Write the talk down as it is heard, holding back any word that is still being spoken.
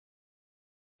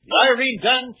Irene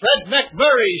Dunn, Fred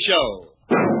McMurray Show.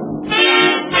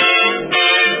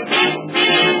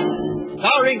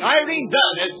 Starring Irene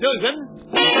Dunn as Susan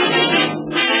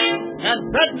and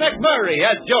Fred McMurray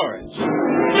as George.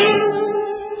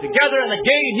 Together in a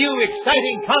gay, new,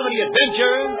 exciting comedy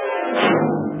adventure,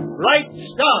 Bright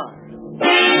Star.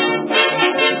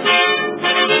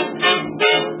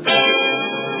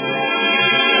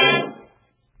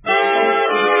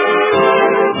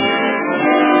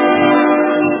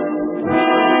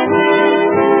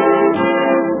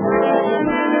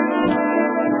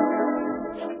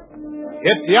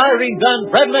 It's the Irene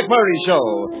Dunn, Fred McMurray Show,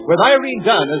 with Irene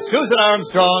Dunn as Susan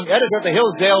Armstrong, editor of the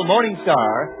Hillsdale Morning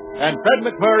Star, and Fred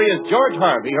McMurray as George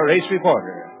Harvey, her ace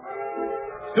reporter.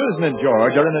 Susan and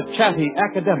George are in a chatty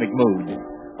academic mood,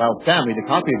 while Sammy, the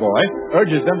copy boy,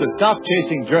 urges them to stop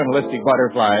chasing journalistic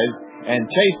butterflies and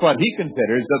chase what he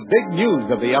considers the big news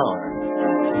of the hour.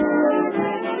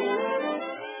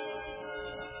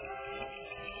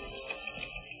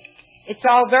 It's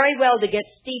all very well to get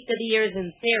steeped to the ears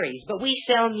in theories, but we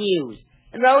sell news.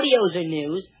 And rodeos are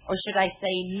news, or should I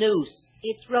say noose?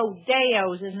 It's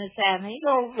rodeos, isn't it, Sammy?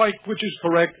 No, like which is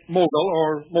correct, mogul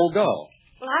or mogul?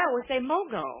 Well, I always say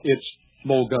mogul. It's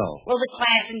mogul. Will the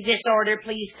class in disorder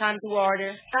please come to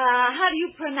order? How do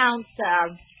you pronounce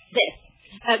this?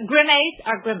 Grimace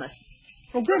or grimace?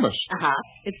 Oh, grimace.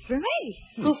 It's grimace.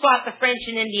 Who fought the French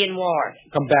and Indian War?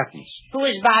 Combatants. Who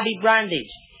is Bobby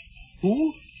Brundage?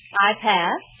 Who? I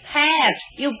pass. Pass.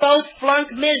 You both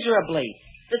flunked miserably.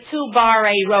 The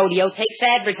 2-bar-A rodeo takes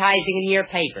advertising in your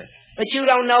paper, but you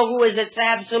don't know who is its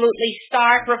absolutely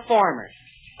star performer.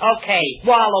 Okay,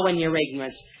 wallow in your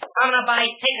ignorance. I'm going to buy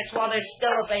tickets while they're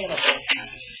still available.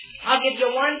 I'll give you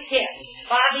one tip.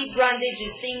 Bobby Brundage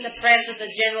is seeing the press at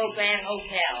the General Grant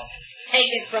Hotel.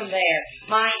 Take it from there.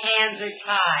 My hands are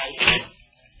tied.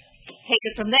 Take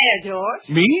it from there, George.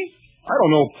 Me? I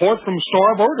don't know port from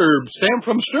starboard or stem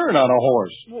from stern on a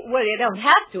horse. Well, you don't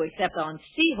have to, except on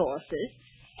seahorses.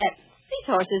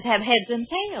 Seahorses have heads and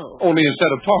tails. Only instead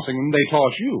of tossing them, they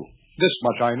toss you. This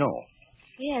much I know.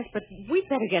 Yes, but we'd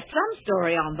better get some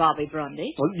story on Bobby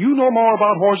Brundage. Well, you know more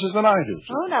about horses than I do.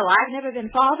 Oh, no, I've never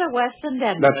been farther west than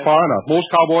Denver. That's far enough. Most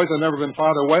cowboys have never been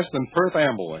farther west than Perth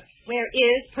Amboy. Where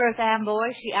is Perth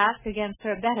Amboy, she asked against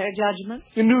her better judgment.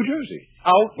 In New Jersey.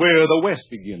 Out where the west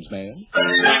begins, man.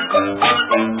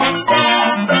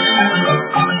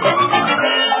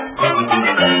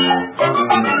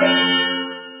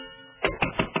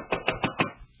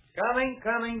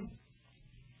 Coming.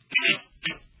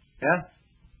 Yeah?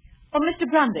 Oh, Mr.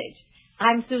 Brundage,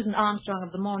 I'm Susan Armstrong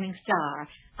of the Morning Star.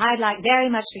 I'd like very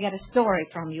much to get a story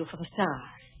from you for the Star.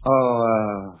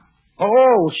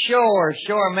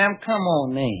 Sure, ma'am. Come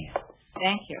on in.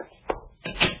 Thank you.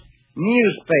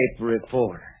 Newspaper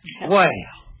reporter. Well,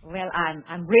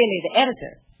 I'm really the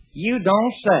editor. you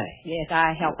don't say. Yes,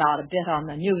 I help out a bit on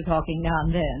the news hawking now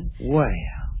and then. Well,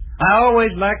 I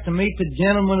always like to meet the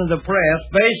gentlemen of the press,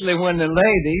 especially when the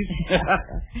ladies.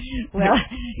 Well,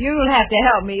 you'll have to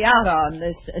help me out on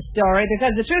this story,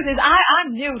 because the truth is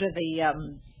I'm new to the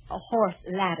horse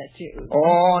Latitude.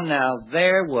 Oh, now,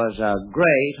 there was a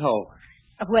great horse.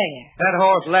 Where? That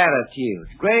horse Latitude.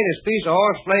 Greatest piece of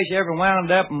horse flesh ever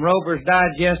wound up in Rover's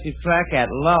digestive tract at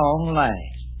long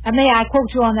last. May I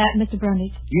quote you on that, Mr.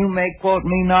 Brundage? You may quote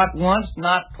me not once,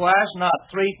 not twice, not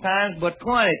 3 times, but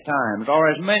 20 times,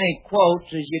 or as many quotes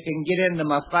as you can get into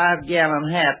my 5-gallon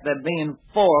hat, there being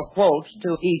 4 quotes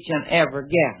to each and every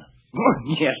gallon.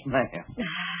 Yes, ma'am.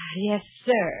 Yes,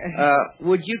 sir.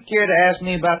 Would you care to ask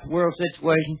me about the world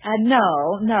situation?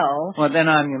 No. Well, then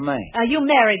I'm your man. You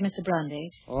married, Mr.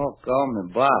 Brundage? Oh, call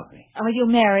me Bobby. You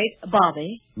married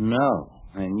Bobby? No,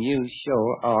 and you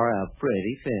sure are a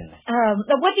pretty fella.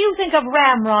 What do you think of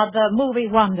Ramrod, the movie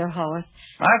Wonder Horse?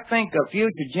 I think a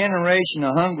future generation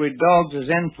of hungry dogs is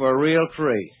in for a real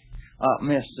treat.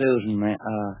 Miss Susan, may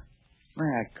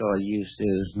I call you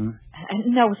Susan?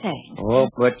 No, thanks. Oh,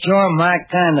 but you're my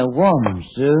kind of woman,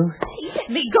 Sue. Let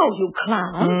me go, you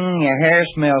clown. Your hair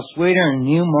smells sweeter than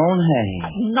new mown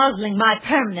hay. Nuzzling my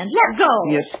permanent. Let go.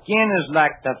 Your skin is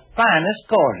like the finest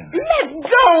cotton. Let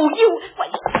go, you...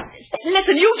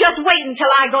 Listen, you just wait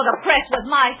until I go to press with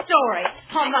my story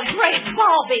on the great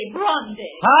Bobby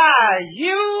Brundage. Hi,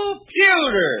 you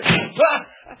pewter!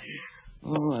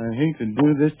 Oh, I hate to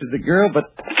do this to the girl,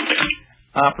 but...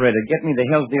 Operator, get me the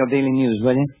Hillsdale Daily News,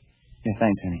 will you? Yeah,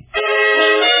 thanks, honey.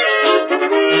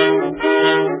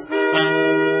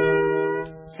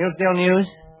 Hillsdale News?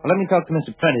 Well, let me talk to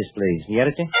Mr. Prentice, please. The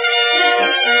editor?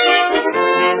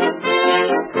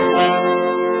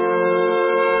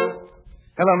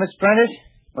 Hello, Mr. Prentice.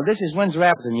 Well, this is Windsor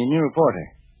Appleton, your new reporter.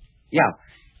 Yeah.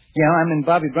 Yeah, I'm in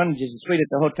Bobby Brundage's suite at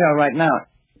the hotel right now.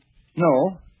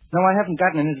 No, I haven't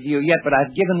gotten an interview yet, but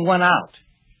I've given one out.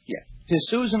 Yeah, to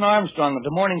Susan Armstrong of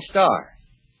the Morning Star.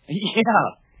 Yeah.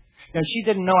 Now, she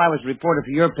didn't know I was a reporter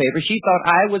for your paper. She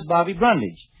thought I was Bobby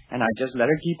Brundage, and I just let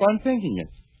her keep on thinking it.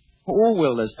 Oh,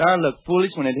 will the Star look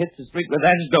foolish when it hits the street with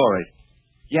that story?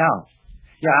 Yeah,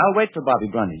 I'll wait for Bobby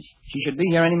Brundage. She should be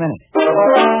here any minute.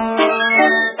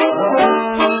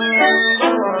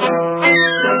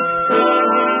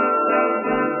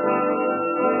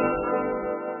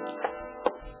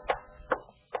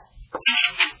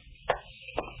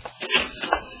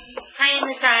 Hi,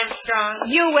 Miss Armstrong.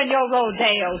 You and your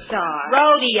rodeo star.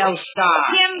 Rodeo star.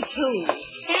 Him, too.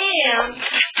 Him?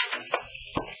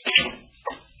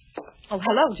 Oh,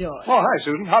 hello, George. Oh, hi,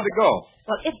 Susan. How'd it go?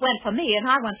 Well, it went for me, and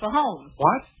I went for home.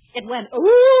 What? It went,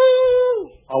 ooh,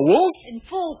 A wolf? in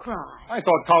full cry. I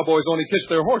thought cowboys only kissed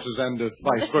their horses and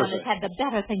vice This one versa. has had the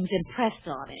better things impressed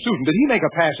on it. Susan, did he make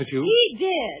a pass at you? He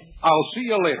did. I'll see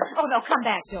you later. Oh, no, come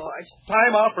back, George.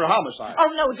 Time out for homicide.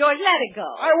 Oh, no, George, let it go.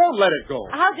 I won't let it go.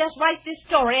 I'll just write this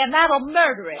story, and that'll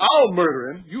murder it. I'll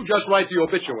murder him. You just write the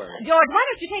obituary. George, why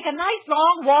don't you take a nice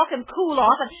long walk and cool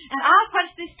off, and I'll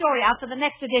punch this story out for the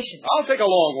next edition. I'll take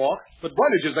a long walk, but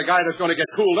Brundage is the guy that's going to get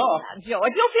cooled off.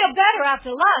 George, you'll feel better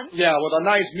after lunch. Yeah, with a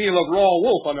nice meal of raw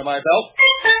wolf under my belt.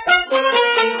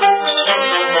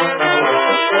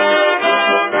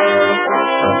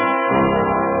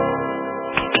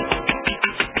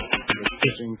 The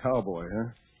kissing cowboy, huh?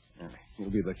 Yeah, he'll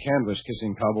be the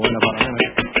canvas-kissing cowboy in about a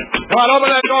minute. Come on, open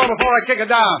that door before I kick it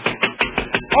down.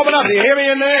 Open up. Do you hear me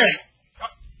in there?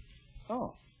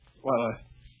 Oh. Well,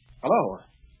 hello.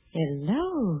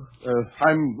 Hello.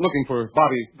 I'm looking for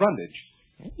Bobby Brundage.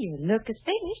 Your look is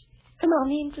finished. Come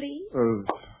on in, please.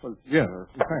 Well, yeah,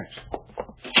 thanks.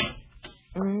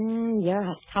 You're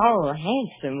a tall,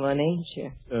 handsome one, ain't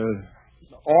you?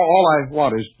 All I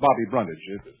want is Bobby Brundage.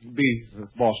 B.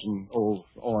 Boston, Old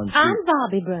Orange. I'm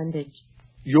Bobby Brundage.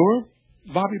 You're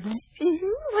Bobby Brundage?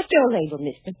 Mm-hmm. What's your label,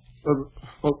 mister?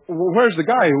 Well, where's the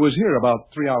guy who was here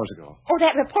about 3 hours ago? Oh,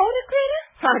 that reporter critter?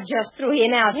 I just threw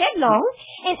him out headlong.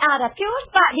 And out of pure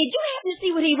spite, did you happen to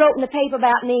see what he wrote in the paper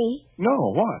about me?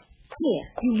 No, what? Here,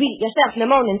 you read it yourself in the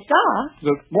Morning Star.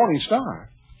 The Morning Star.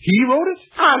 He wrote it?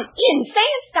 I'm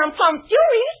incensed. I'm plumb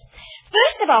furious.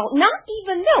 First of all, not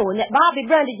even knowing that Bobby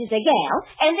Brundage is a gal,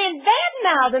 and then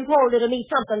bad-mouthing poor little me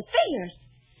something fierce.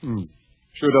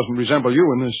 Sure doesn't resemble you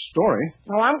in this story.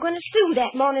 Well, I'm going to sue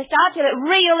that Morning Star till it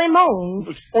really moans.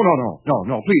 Oh,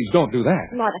 no. Please, don't do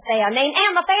that. Not a fair name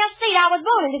and the fair state I was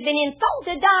born in has been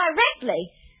insulted directly.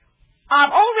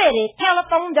 I've already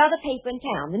telephoned the other paper in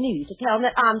town, the News, to tell them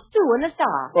that I'm suing the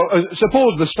Star. Well,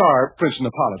 suppose the Star prints an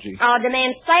apology. I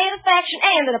demand satisfaction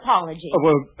and an apology.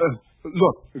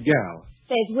 Look, gal.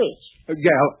 Says which?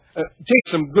 Gal, take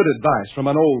some good advice from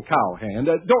an old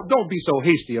cowhand. Don't be so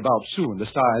hasty about suing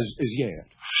the Star as yet.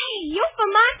 Hey, you're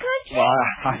from my country? Why,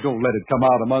 I don't let it come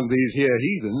out among these here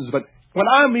heathens, but when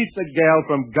I meets a gal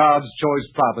from God's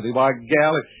choice property, why,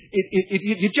 gal,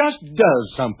 it just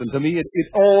does something to me. It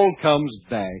all comes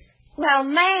back. Well,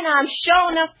 man, I'm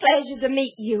sure enough pleasure to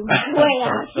meet you. Way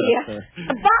out here.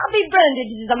 Bobby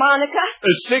Brundage is the moniker.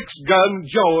 Six-gun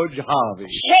George Harvey.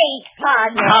 Shake,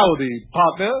 partner. Howdy,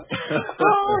 partner.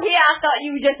 Oh, yeah, I thought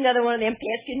you were just another one of them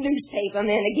pesky newspaper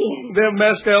men again. Them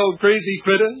mescal crazy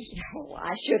critters. Oh,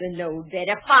 I should have known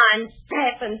better. Fine,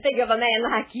 strapping figure of a man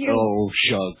like you. Oh,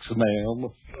 shucks,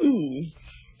 ma'am.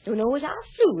 Don't know as I'll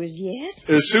sue as yet.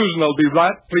 Susan will be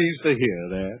right pleased to hear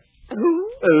that.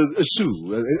 Who?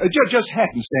 Sue. Just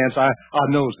happenstance. I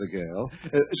knows the girl.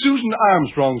 Susan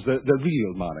Armstrong's the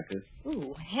real moniker.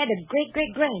 Ooh, had a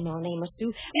great-great-grandma named Sue.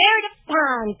 Married a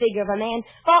fine figure of a man.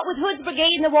 Fought with Hood's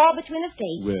brigade in the war between the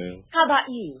states. Well. How about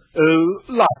you?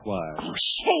 Likewise. Oh,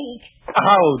 shake.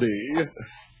 Howdy.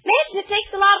 Imagine it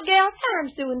takes a lot of girls'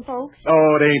 time suing folks.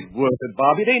 Oh, it ain't worth it,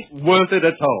 Bobby. It ain't worth it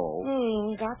at all.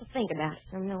 Got to think about it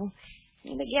some, though.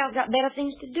 Maybe gal's got better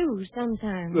things to do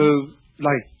sometimes.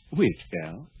 Like which,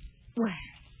 gal? Well,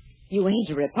 you ain't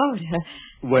a reporter.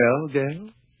 Well, gal?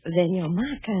 Then you're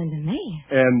my kind of man.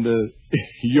 And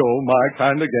you're my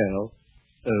kind of gal.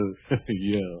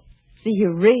 Yeah. See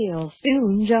you real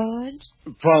soon,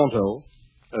 George. Pronto,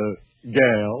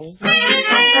 gal.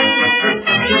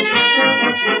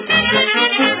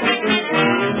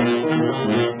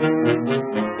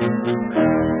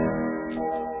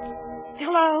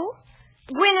 Hello?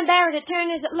 Gwynn and Barrett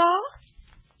attorneys at law?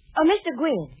 Oh, Mr.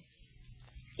 Gwynn.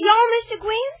 Y'all, Mr.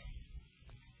 Gwynn?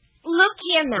 Look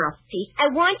here, Mouthpiece. I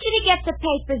want you to get the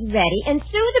papers ready and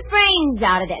sue the brains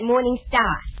out of that Morning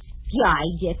Star. The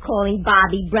idea of calling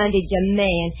Bobby Brundage a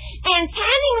man and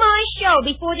panning my show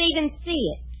before they even see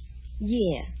it.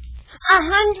 Yeah. $100,000.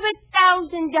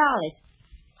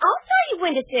 I'll tell you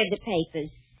when to serve the papers.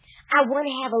 I want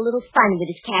to have a little fun with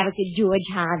this character, George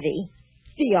Harvey.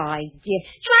 The idea.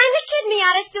 Trying to kid me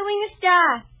out of suing a star.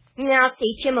 And I'll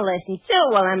teach him a lesson, too,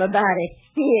 while I'm about it.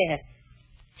 Yeah.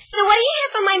 So what do you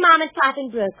have for my mom and pop in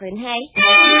Brooklyn, hey?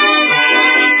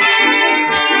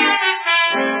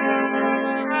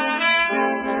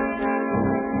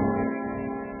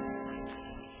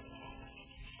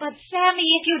 But, Sammy,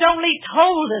 if you'd only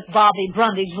told us Bobby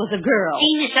Brundage was a girl.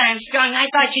 Gee, Miss Armstrong, I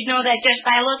thought you'd know that just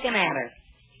by looking at her.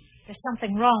 There's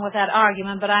something wrong with that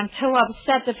argument, but I'm too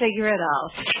upset to figure it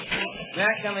out. May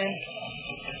I come in?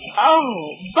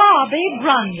 Oh, Bobby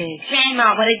Brundage.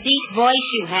 Grandma, what a deep voice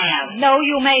you have. No,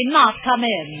 you may not come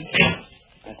in.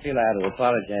 I feel I ought to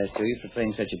apologize to you for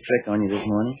playing such a trick on you this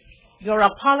morning. Your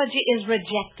apology is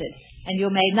rejected, and you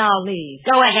may now leave.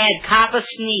 Go ahead, cop a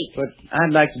sneak. But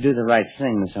I'd like to do the right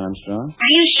thing, Miss Armstrong.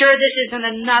 Are you sure this isn't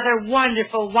another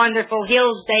wonderful, wonderful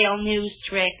Hillsdale news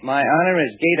trick? My honor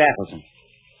is Gate Appleton.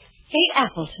 Kate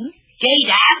Appleton?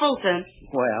 Gate Appleton?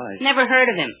 Well, Never heard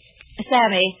of him.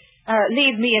 Sammy,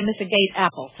 leave me and Mr. Gate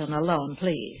Appleton alone,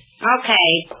 please.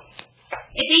 Okay.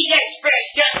 If he gets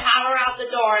frisked, just holler out the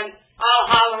door and I'll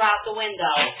holler out the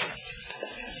window.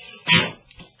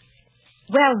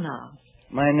 Well, now.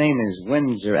 My name is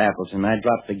Windsor Appleton. I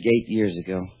dropped the gate years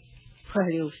ago. Well,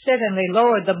 you certainly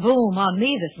lowered the boom on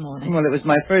me this morning. Well, it was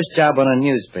my first job on a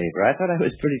newspaper. I thought I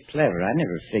was pretty clever. I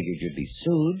never figured you'd be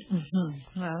sued.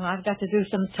 Mm-hmm. Well, I've got to do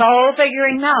some toll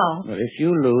figuring now. Well, if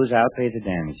you lose, I'll pay the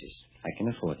damages. I can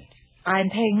afford it. I'm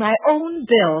paying my own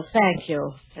bill, thank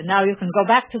you. And now you can go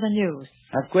back to the news.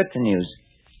 I've quit the news.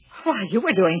 Why, you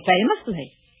were doing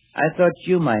famously. I thought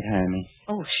you might hire me.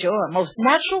 Oh, sure. Most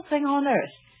natural thing on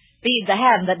earth. Be the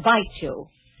hand that bites you.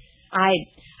 I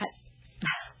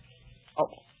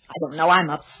don't know. I'm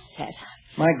upset.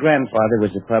 My grandfather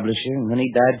was a publisher, and when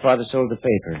he died, Father sold the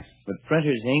paper. But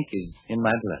printer's ink is in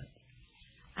my blood.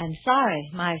 I'm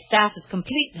sorry. My staff is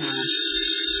complete now.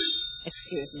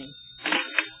 Excuse me.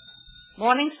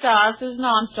 Morning Star, Susan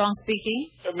Armstrong speaking.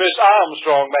 Miss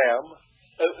Armstrong, ma'am.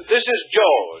 This is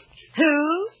George. Who?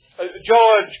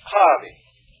 George Harvey.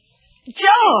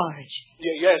 George!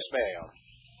 Yes, ma'am.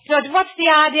 George, what's the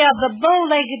idea of the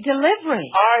bow-legged delivery?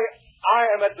 I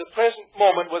am at the present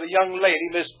moment with a young lady,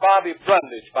 Miss Bobby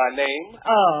Brundage by name.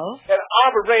 Oh? And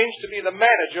I've arranged to be the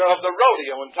manager of the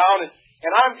rodeo in town,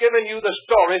 and I'm giving you the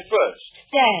story first.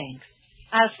 Thanks.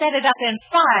 I'll set it up in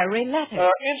fiery letters.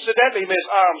 Incidentally, Miss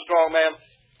Armstrong, ma'am,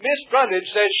 Miss Brundage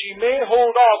says she may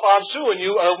hold off on suing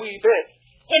you a wee bit.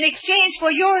 In exchange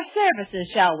for your services,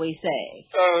 shall we say?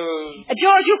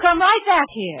 George, you come right back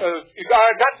here. I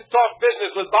got to talk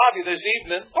business with Bobby this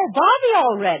evening. Oh, Bobby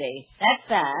already? That's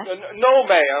fast. No,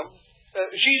 ma'am.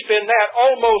 She's been that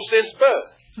almost since birth.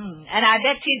 And I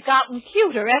bet she's gotten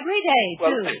cuter every day,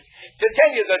 Well, too. to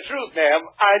tell you the truth, ma'am,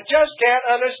 I just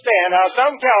can't understand how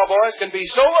some cowboys can be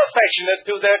so affectionate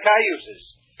to their cayuses.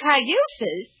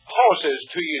 Cayuses? Horses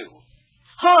to you.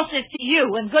 Horses to you,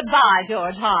 and goodbye,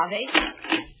 George Harvey.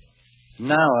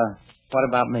 Now, what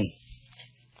about me?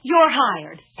 You're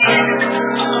hired.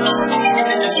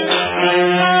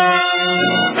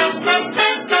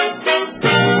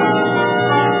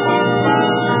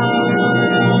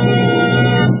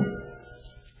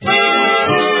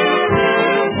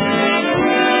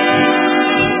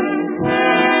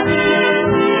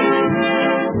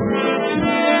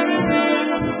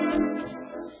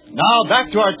 Now back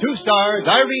to our two stars,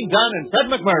 Irene Dunn and Fred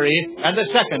McMurray, and the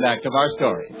second act of our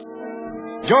story.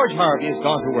 George Harvey has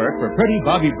gone to work for pretty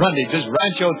Bobby Brundage's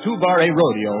Rancho Two-Bar A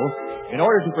Rodeo in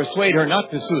order to persuade her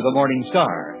not to sue the Morning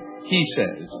Star. He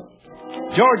says,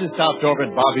 George has stopped over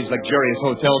at Bobby's luxurious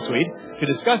hotel suite to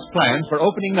discuss plans for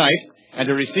opening night and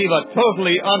to receive a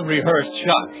totally unrehearsed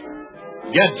shock.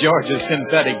 Get George's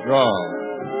synthetic drawl.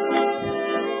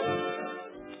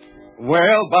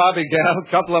 Well, Bobby, gal, a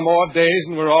couple of more days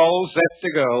and we're all set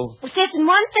to go. Well, certain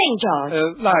one thing,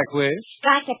 George. Like which?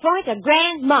 Got to appoint a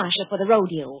grand marshal for the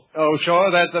rodeo. Oh, sure,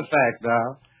 that's a fact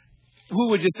now. Who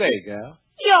would you say, gal?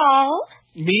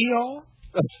 Yo. Me, all?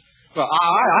 Well,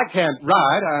 I can't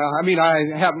ride.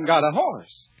 I haven't got a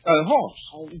horse. A horse.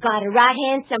 Oh, got a right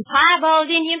handsome piebald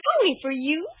Indian pony for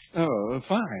you. Oh,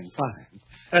 fine.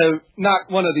 Not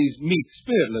one of these meek,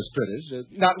 spiritless critters.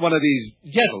 Not one of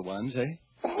these gentle ones, eh?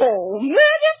 Oh,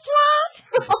 murder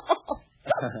plot!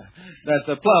 That's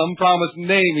a plum promised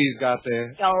name he's got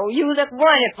there. Oh, you look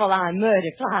wonderful on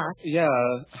murder plot. Yeah,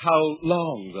 how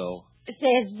long, though?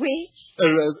 Says which?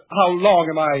 How long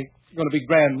am I going to be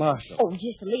Grand Marshal. Oh,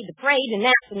 just to lead the parade and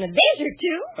out from the desert,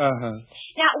 too. Uh-huh.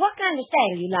 Now, what kind of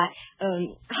saddle you like?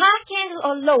 High candle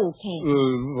or low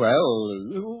candle?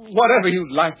 Well, whatever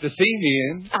you'd like to see me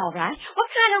in. All right. What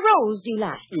kind of rose do you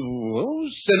like? Oh,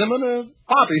 cinnamon or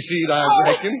poppy seed, I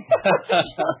reckon.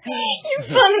 You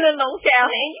funny little old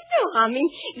cowhand. You know, I mean,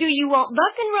 do you want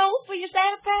buck and rose for your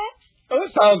saddle patch? Oh,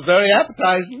 sounds very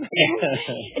appetizing.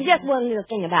 Just one little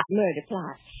thing about murder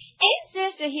plot.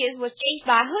 Ancestor his was chased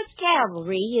by Hood's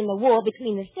cavalry in the war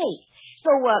between the states.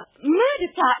 So,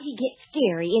 murder plot, he gets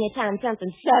scary anytime something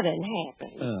southern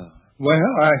happens. Well,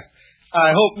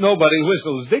 I hope nobody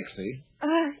whistles Dixie.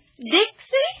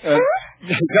 Dixie?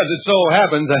 Because it so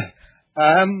happens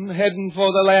I'm heading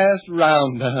for the last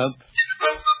roundup.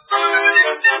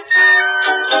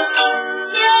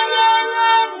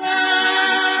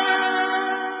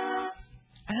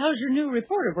 How's your new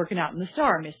reporter working out in the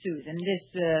Star, Miss Susan?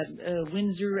 This,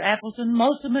 Windsor Appleton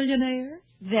multimillionaire?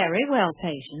 Very well,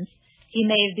 Patience. He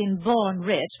may have been born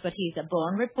rich, but he's a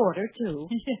born reporter, too.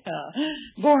 Yeah,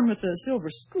 born with a silver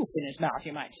scoop in his mouth,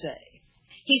 you might say.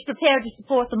 He's prepared to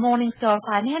support the Morning Star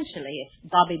financially if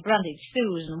Bobby Brundage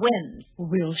sues and wins.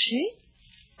 Will she?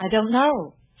 I don't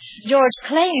know. George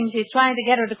claims he's trying to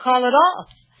get her to call it off.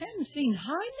 I haven't seen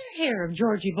hide nor hair of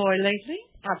Georgie boy lately.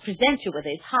 I'll present you with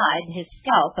his hide and his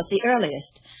scalp at the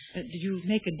earliest. Did you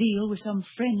make a deal with some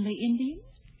friendly Indians?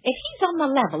 If he's on the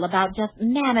level about just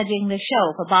managing the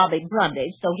show for Bobby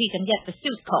Brundage so he can get the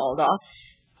suit called off,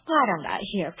 why don't I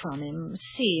hear from him,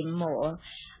 see him more?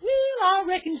 Well, I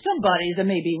reckon somebody's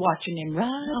maybe watching him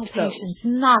right. Oh, Patience,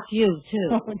 not you, too.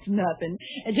 Oh, it's nothing.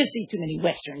 I just see too many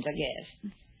westerns, I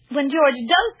guess. When George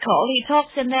does call, he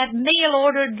talks in that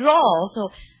mail-order drawl, so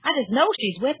I just know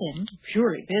she's with him.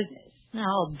 Purely business.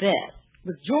 I'll bet.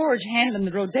 With George handling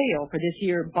the rodeo for this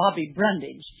here Bobby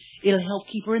Brundage, it'll help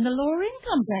keep her in the lower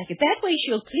income bracket. That way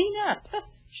she'll clean up.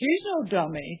 She's no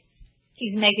dummy.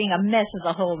 She's making a mess of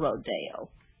the whole rodeo.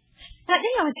 But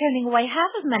they aren't turning away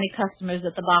half as many customers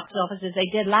at the box office as they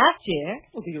did last year.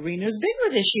 Well, the arena's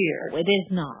bigger this year. Oh, it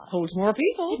is not. Holds more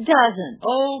people. It doesn't.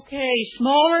 Okay,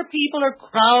 smaller people are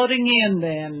crowding in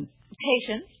then.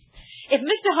 Patience. If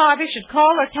Mr. Harvey should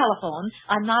call or telephone,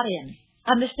 I'm not in.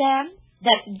 Understand?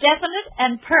 That's definite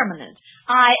and permanent.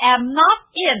 I am not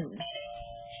in.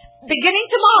 Beginning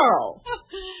tomorrow.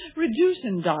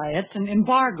 Reducing diets and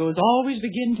embargoes always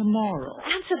begin tomorrow.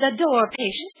 Answer the door,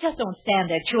 Patience. Just don't stand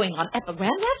there chewing on epigram.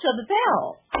 Answer the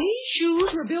bell. These shoes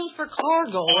were built for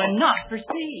cargo and not for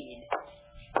speed.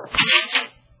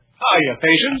 Hiya,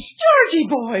 Patience. Georgie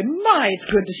boy, my, it's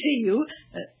good to see you.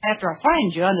 After I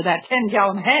find you under that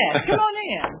 10-gallon hat. Come on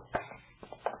in.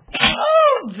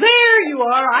 Oh, there you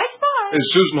are. I spy. Is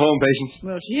Susan home, Patience?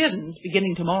 Well, she isn't.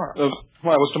 Beginning tomorrow.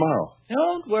 Why, what's tomorrow?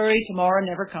 Don't worry. Tomorrow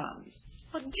never comes.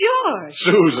 Well, George.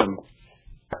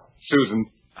 Susan,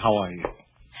 how are you?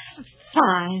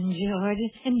 Fine, George.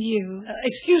 And you?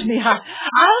 Excuse me.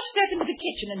 I'll step into the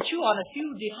kitchen and chew on a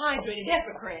few dehydrated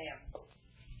epicram.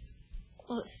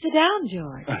 Well, sit down,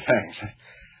 George. Thanks.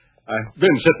 I've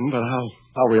been sitting, but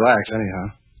I'll relax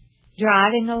anyhow.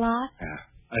 Driving a lot? Yeah.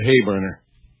 A hay burner.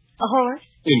 A horse?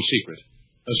 In secret.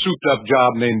 A souped-up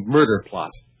job named Murder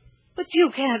Plot. But you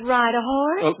can't ride a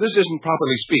horse. Well, this isn't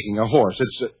properly speaking a horse.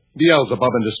 It's Beelzebub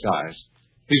in disguise.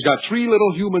 He's got 3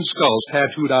 little human skulls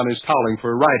tattooed on his cowling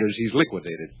for riders he's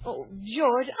liquidated. Oh,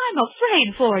 George, I'm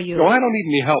afraid for you. No, I don't need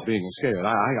any help being scared.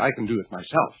 I can do it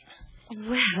myself.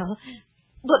 Well,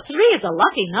 but 3 is a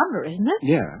lucky number, isn't it?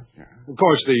 Yeah. Of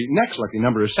course, the next lucky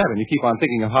number is 7. You keep on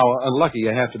thinking of how unlucky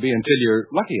you have to be until you're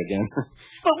lucky again.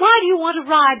 But why do you want to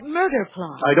ride Murder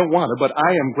Plot? I don't want to, but I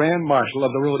am Grand Marshal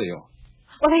of the rodeo.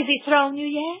 Well, has he thrown you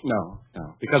yet? No,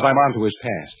 because I'm on to his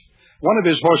past. One of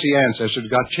his horsey ancestors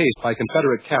got chased by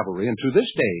Confederate cavalry, and to this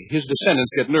day, his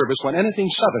descendants get nervous when anything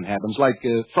Southern happens, like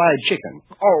fried chicken.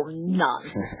 Oh,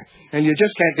 nonsense. And you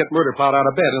just can't get Murder Plot out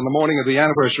of bed in the morning of the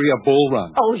anniversary of Bull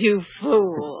Run. Oh, you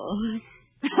fool.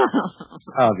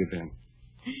 How have you been?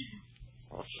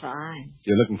 Oh, fine.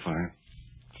 You're looking fine.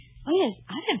 Oh, yes,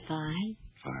 I've been fine.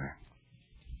 Fine.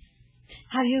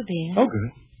 How have you been? Oh,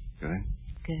 good. Good.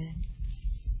 Good.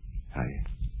 How are you?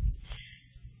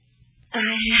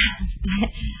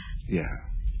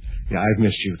 Yeah, I've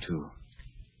missed you, too.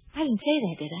 I didn't say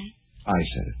that, did I? I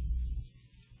said it.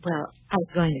 Well, I was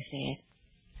going to say it.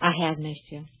 I have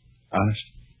missed you. Honest?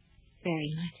 Very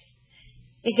much.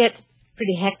 It gets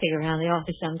pretty hectic around the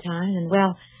office sometimes, and,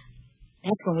 well,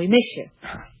 that's when we miss you.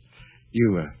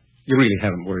 You really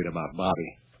haven't worried about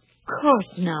Bobby. Of course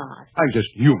not. I'm just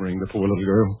humoring the poor little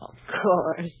girl. Of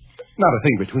course. Not a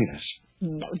thing between us.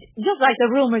 No, just like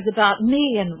the rumors about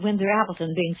me and Windsor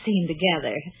Appleton being seen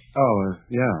together. Oh,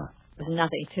 yeah. There's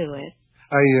nothing to it.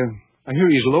 I hear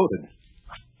he's loaded.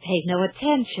 Paid no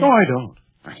attention. No, I don't.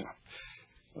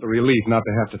 What a relief not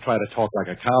to have to try to talk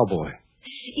like a cowboy.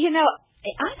 You know,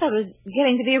 I thought it was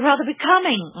getting to be rather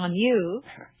becoming on you.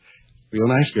 Real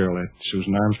nice girl, that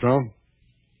Susan Armstrong.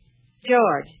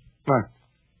 George. What?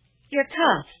 Your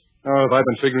cuffs. Oh, have I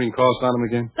been figuring costs on them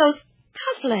again? Those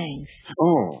cufflinks.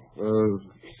 Oh,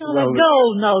 Solid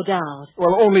gold, no doubt.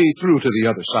 Well, only through to the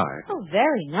other side. Oh,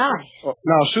 very nice. Oh,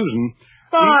 now, Susan...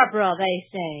 Barbara, they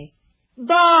say.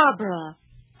 Barbara.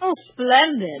 Oh,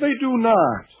 splendid. They do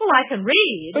not. Well, I can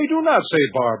read. They do not say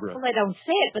Barbara. Well, they don't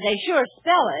say it, but they sure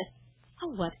spell it.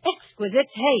 Oh, what exquisite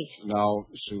taste. Now,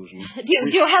 Susan...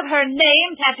 Do you have her name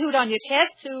tattooed on your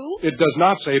chest, too? It does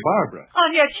not say Barbara.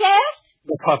 On your chest?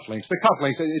 The cufflinks.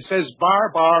 It says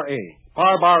Bar A.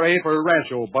 Bar A for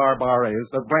Rancho Bar A.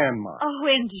 It's the brand mark. Oh,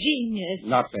 ingenious.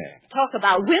 Not bad. Talk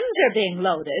about Windsor being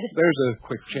loaded. There's a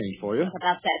quick change for you. What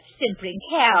about that simpering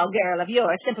cowgirl of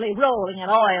yours simply rolling in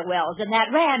oil wells in that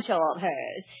rancho of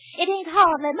hers? It ain't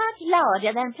hardly much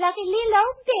larger than plucky little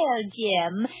old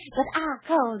Belgium, but I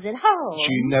calls it home.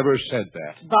 She never said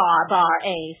that. Bar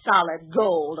A, solid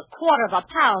gold, a quarter of a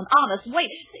pound, honest weight.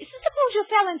 Suppose you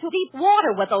fell into deep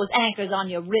water with those anchors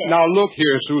on your wrist. Now, look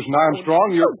here, Susan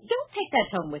Armstrong, Oh, don't take that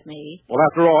home with me. Well,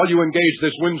 after all, you engaged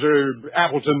this Windsor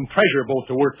Appleton treasure boat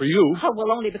to work for you. Oh,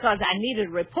 well, only because I needed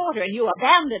a reporter and you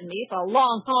abandoned me for a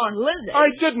longhorn lizard.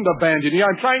 I didn't abandon you.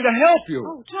 I'm trying to help you.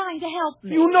 Oh, trying to help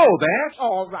me. You know that.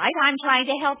 All right, I'm trying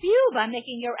to help you by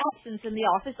making your absence in the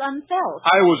office unfelt.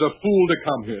 I was a fool to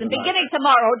come here And tonight. beginning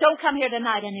tomorrow, don't come here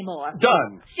tonight anymore.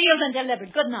 Done. Sealed and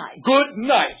delivered. Good night. Good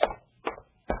night.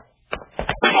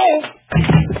 Oh!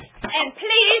 And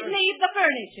please leave the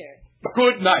furniture.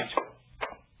 Good night.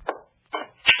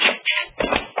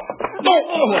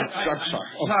 I'm sorry.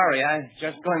 Sorry, I'm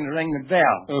just going to ring the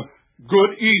bell.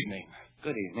 Good evening.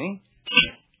 Good evening.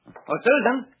 Oh,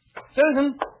 Susan.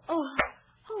 Susan. Oh,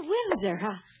 Windsor,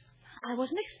 I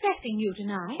wasn't expecting you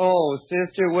tonight. Oh,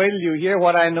 sister, wait till you hear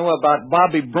what I know about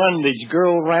Bobby Brundage,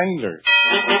 Girl Wrangler.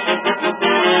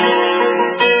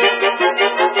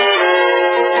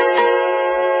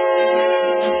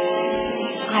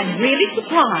 I'm really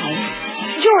surprised.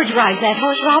 George rides that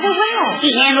horse rather well.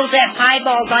 He handles that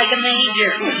piebald like a major.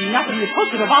 There's nothing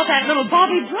reported about that little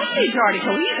Bobby Brundage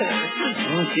article either.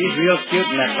 Oh, she's real cute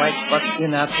in that white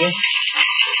buckskin outfit.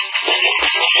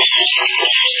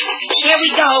 Here we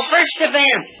go, first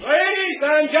event. Ladies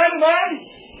and gentlemen,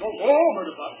 go over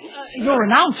the button. Your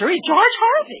announcer is George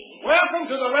Harvey. Welcome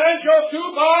to the Rancho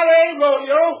 2 Bar A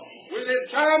Rodeo with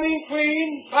its charming queen,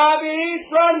 Bobby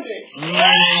Brundage.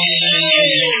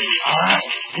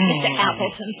 Mr.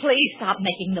 Appleton, please stop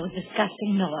making those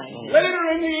disgusting noises. Later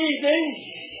in the evening,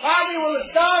 Bobby will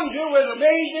astound you with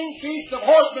amazing feats of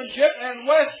horsemanship and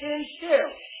western skill.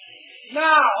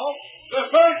 Now, the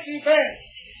first event,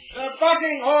 the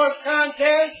bucking horse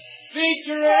contest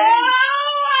featuring...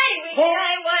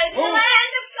 I was glad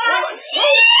to come.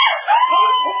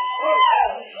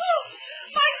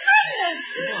 My goodness!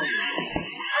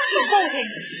 It's bolting.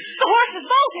 The horse is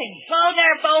bolting. Whoa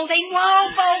there, bolting.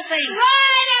 Whoa, bolting.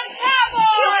 Ride him,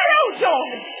 cowboy! No,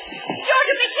 George. George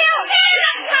will be killed. Hang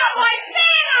him, cowboy!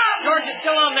 Hang him! George is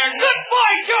still on there. Good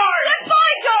boy, George. Good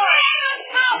boy, George! Hang him,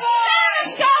 cowboy! Hang him,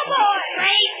 cowboy!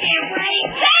 Race him,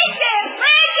 race. Take him!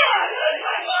 Break him!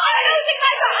 I'm losing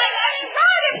my mind.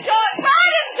 Ride him, George!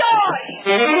 Ride him,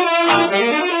 George!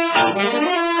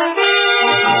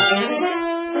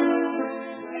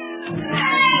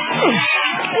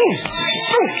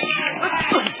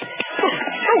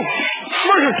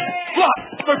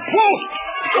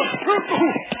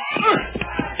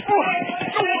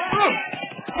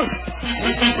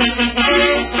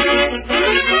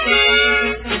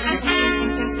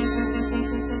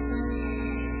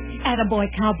 Attaboy,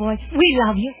 cowboy. We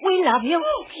love you. We love you.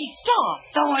 He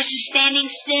stopped. The horse is standing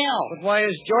still. But why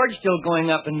is George still going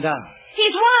up and down?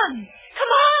 He's won. Come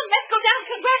on, let's go down and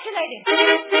congratulate him.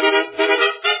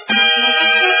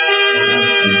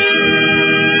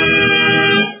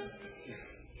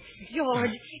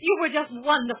 George, you were just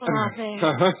wonderful out there.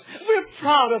 We're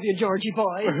proud of you, Georgie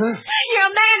boy. You're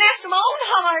a man after my own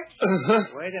heart.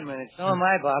 Wait a minute. So am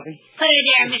I, Bobby. Put her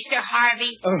there, Mr.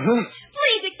 Harvey.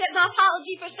 Please accept my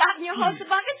apology for stopping your horse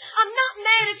bucket. I'm not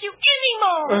mad at you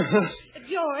anymore.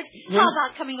 George, how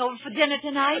about coming over for dinner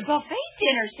tonight? Buffet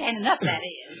dinner, standing up, that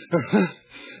is.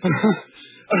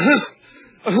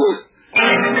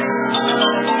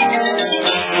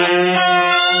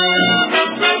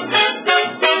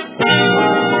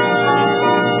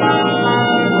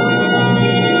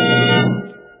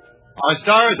 Our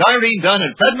stars Irene Dunn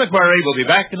and Fred McMurray will be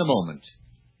back in a moment.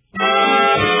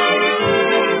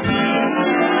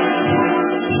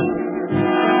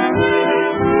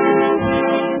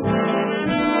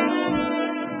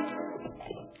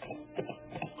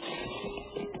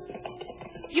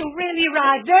 You really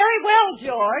ride very well,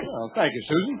 George. Well, thank you,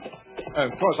 Susan.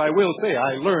 Of course, I will say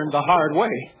I learned the hard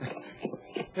way.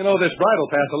 You know, this bridle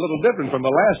path's a little different from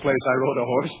the last place I rode a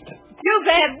horse. Too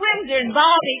bad Windsor and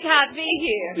Bobby can't be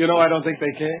here. You know, I don't think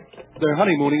they can. They're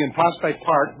honeymooning in Prospect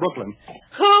Park, Brooklyn.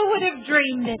 Who would have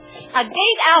dreamed it? A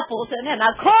Gate Appleton and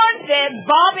a corn-fed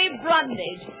Bobby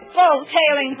Brundage, both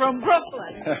hailing from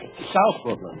Brooklyn. South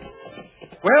Brooklyn.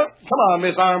 Well, come on,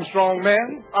 Miss Armstrong,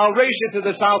 ma'am. I'll race you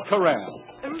to the South Corral.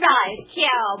 Right,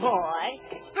 cowboy.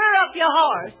 Spur up your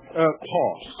horse.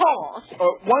 Horse.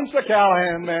 Horse. Once a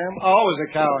cowhand, ma'am. Always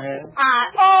a cowhand.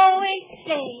 I always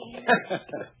say.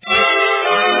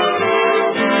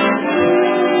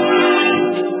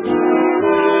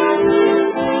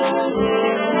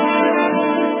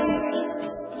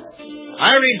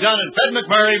 Irene Dunn and Fred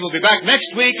McMurray will be back next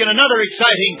week in another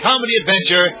exciting comedy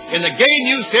adventure in the gay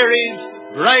new series,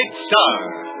 Bright Star.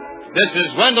 This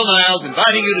is Wendell Niles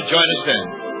inviting you to join us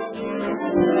then.